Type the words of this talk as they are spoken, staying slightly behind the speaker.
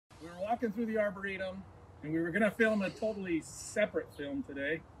walking through the Arboretum, and we were going to film a totally separate film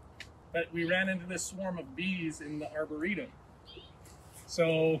today, but we ran into this swarm of bees in the Arboretum.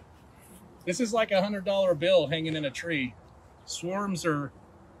 So this is like $100 bill hanging in a tree. Swarms are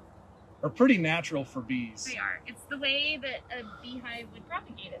pretty natural for bees. They are. It's the way that a beehive would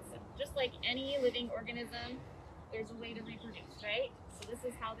propagate itself. Just like any living organism, there's a way to reproduce, right? So this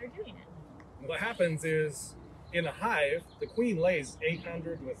is how they're doing it. What happens is, in a hive, the queen lays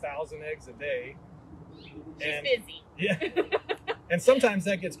 800 to 1,000 eggs a day. She's busy. Yeah. And sometimes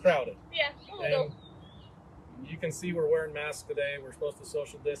that gets crowded. Yeah, a little. And you can see we're wearing masks today. We're supposed to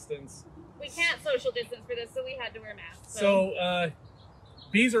social distance. We can't social distance for this, so we had to wear masks. So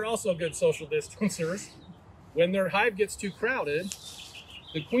bees are also good social distancers. When their hive gets too crowded,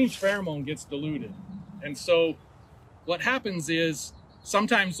 the queen's pheromone gets diluted. And so what happens is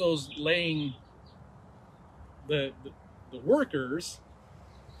sometimes those laying, the workers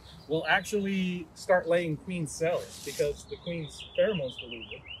will actually start laying queen cells because the queen's pheromones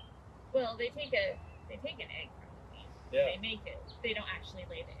diluted. Well, they take an egg from the queen. Yeah. They make it. They don't actually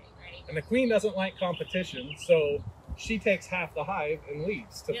lay the egg, right? And the queen doesn't like competition, so she takes half the hive and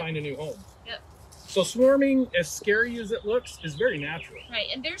leaves to find a new home. Yep. So swarming, as scary as it looks, is very natural. Right,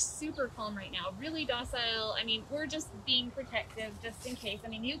 and they're super calm right now, really docile. I mean, we're just being protective just in case. I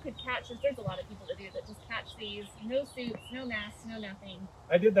mean, you could catch this. There's a lot of people that do that, just catch these. No suits, no masks, no nothing.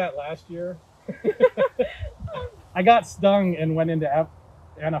 I did that last year. I got stung and went into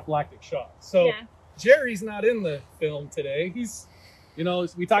anaphylactic shock. So Yeah. Jerry's not in the film today. He's, you know,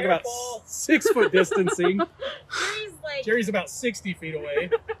 we talk about Careful. 6 foot distancing. Jerry's about 60 feet away.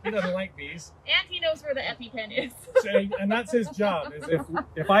 He doesn't like bees. and he knows where the EpiPen is. And that's his job. Is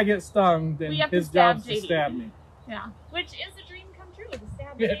if I get stung, then We have to his stab job's to JD. stab me. Yeah, which is a dream come true, to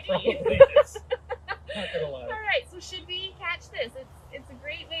stab It JD. probably is. Not gonna lie. All right, so should we catch this? It's a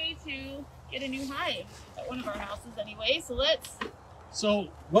great way to get a new hive at one of our houses anyway, so let's... So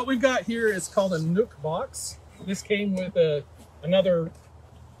what we've got here is called a Nook box. This came with another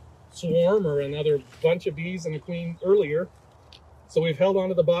swarm or another bunch of bees and a queen earlier. So we've held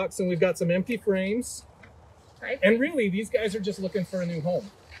onto the box and we've got some empty frames. Right. And really, these guys are just looking for a new home.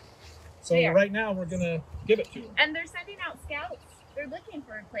 So right now we're gonna give it to them. And they're sending out scouts. They're looking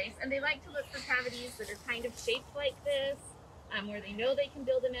for a place, and they like to look for cavities that are kind of shaped like this, where they know they can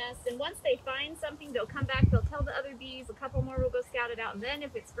build a nest. And once they find something, they'll come back, they'll tell the other bees, a couple more will go scout it out, and then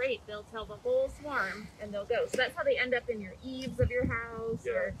if it's great, they'll tell the whole swarm, and they'll go. So that's how they end up in your eaves of your house,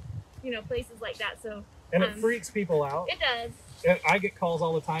 or, you know, places like that. So and it freaks people out. It does. And I get calls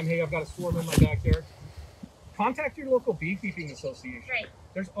all the time, hey, I've got a swarm in my backyard. Contact your local beekeeping association. Right.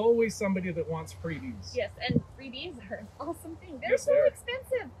 There's always somebody that wants freebies. Yes, and freebies are an awesome thing. They're Yes, so they are.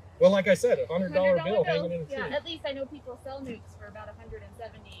 expensive. Well, like I said, a $100 bill hanging in a tree. Yeah, at least I know people sell nukes for about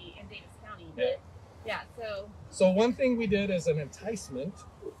 $170 in Davis County. But So one thing we did as an enticement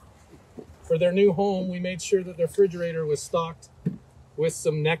for their new home, we made sure that their refrigerator was stocked with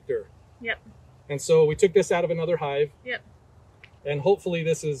some nectar. Yep. And so we took this out of another hive. Yep. And hopefully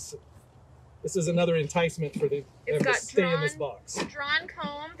this is another enticement for them to stay in this box. Drawn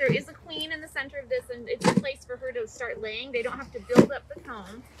comb. There is a queen in the center of this, and it's a place for her to start laying. They don't have to build up the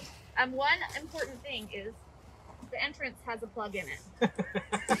comb. One important thing is the entrance has a plug in it.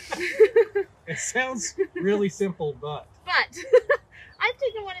 It sounds really simple, but I've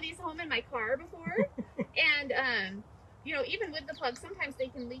taken one of these home in my car before, and you know, even with the plug, sometimes they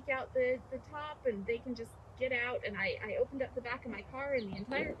can leak out the top, and they can just get out. And I opened up the back of my car, and the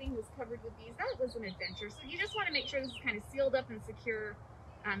entire thing was covered with these. That was an adventure. So you just want to make sure this is kind of sealed up and secure.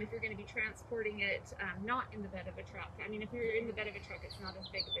 If you're going to be transporting it, not in the bed of a truck. I mean, if you're in the bed of a truck, it's not as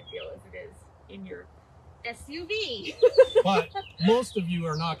big of a deal as it is in your SUV. But most of you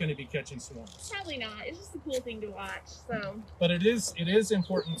are not going to be catching swarms. Probably not. It's just a cool thing to watch. So. But it is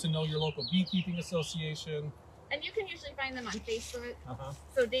important to know your local beekeeping association. And you can usually find them on Facebook.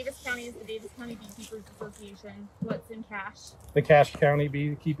 So Davis County is the Davis County Beekeepers Association. What's in Cache? The Cache County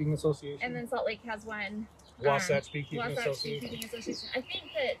Beekeeping Association. And then Salt Lake has one. Wasatch Beekeeping Association. Beekeeping Association. I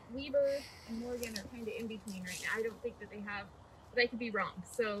think that Weber and Morgan are kind of in between right now. I don't think that they have, but I could be wrong.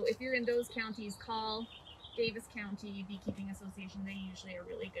 So if you're in those counties, call Davis County Beekeeping Association. They usually are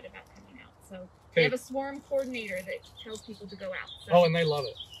really good about coming out. So they have a swarm coordinator that tells people to go out. So, oh, and they love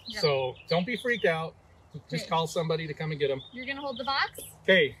it. Yep. So don't be freaked out. Just call somebody to come and get them. You're going to hold the box?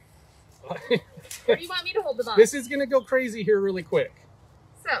 Okay. Or do you want me to hold the box? This is going to go crazy here really quick.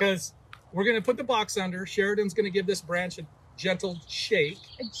 So. Because we're going to put the box under. Sheridan's going to give this branch a gentle shake.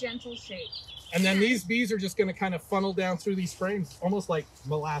 A gentle shake. And then these bees are just going to kind of funnel down through these frames, almost like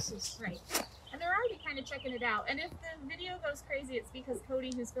molasses. Right. And they're already kind kind of checking it out. And if the video goes crazy, it's because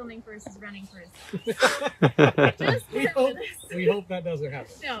Cody, who's filming first, is running first. Just we hope that doesn't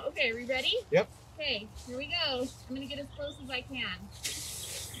happen. No, okay, are we ready? Yep. Okay, here we go. I'm gonna get as close as I can.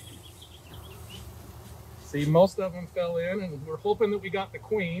 See, most of them fell in, and we're hoping that we got the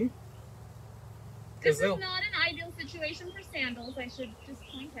queen. This is not an ideal situation for sandals, I should just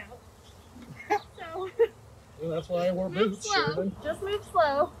point out. So, well, that's why I wore boots. Slow. Just move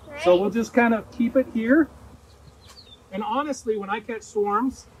slow. Right? So we'll just kind of keep it here. And honestly, when I catch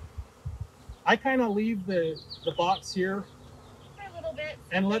swarms, I kind of leave the box here for a little bit,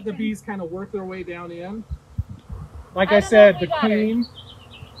 and let the bees kind of work their way down in. Like I said, the queen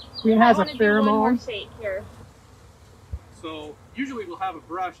has a pheromone. One more shake here. So usually we'll have a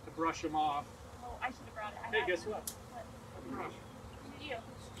brush to brush them off. Oh, I should have brought it. Hey, guess what? What? A brush. What did you?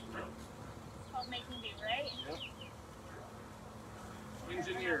 It's called making do, right? Yep.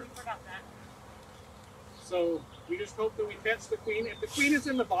 Engineer. We forgot that. So we just hope that we catch the queen. If the queen is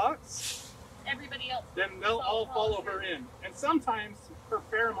in the box, everybody else, then they'll all follow her in. And sometimes her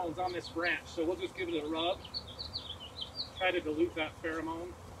pheromone's on this branch, so we'll just give it a rub. Try to dilute that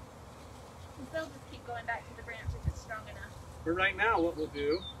pheromone. They'll just keep going back to the branch if it's strong enough. But right now what we'll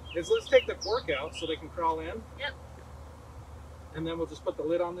do is let's take the cork out so they can crawl in. Yep. And then we'll just put the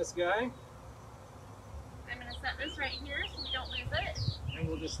lid on this guy. I'm going to set this right here so we don't lose it. And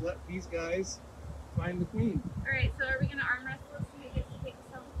we'll just let these guys find the queen. Alright, so are we going to arm wrestle so you get to take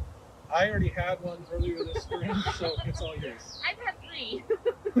some? I already had one earlier this spring, so it's all yours. I've had 3.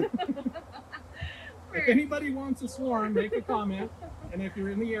 If anybody wants a swarm, make a comment. And if you're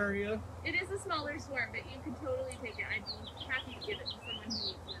in the area, it is a smaller swarm, but you could totally take it. I'd be happy to give it to someone who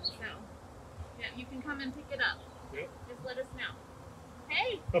needs one. So, yeah, you can come and pick it up. Yep. Just let us know.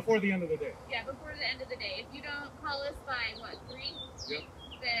 Hey. Before the end of the day. Yeah, before the end of the day. If you don't call us by what 3? Yep.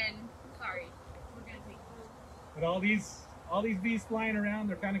 Then sorry, we're gonna take 2. But all these bees flying around,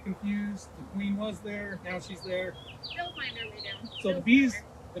 they're kind of confused. The queen was there, now she's there. They'll find their way down. So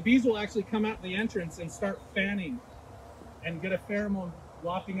the bees will actually come out the entrance and start fanning and get a pheromone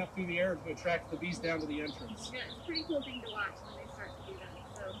wafting up through the air to attract the bees down to the entrance. Yeah, it's a pretty cool thing to watch when they start to do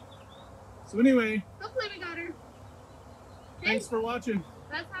that. So anyway, hopefully we got her. Thanks for watching.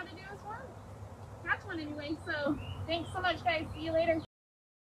 That's how to do a swarm. Catch one anyway. So thanks so much, guys. See you later.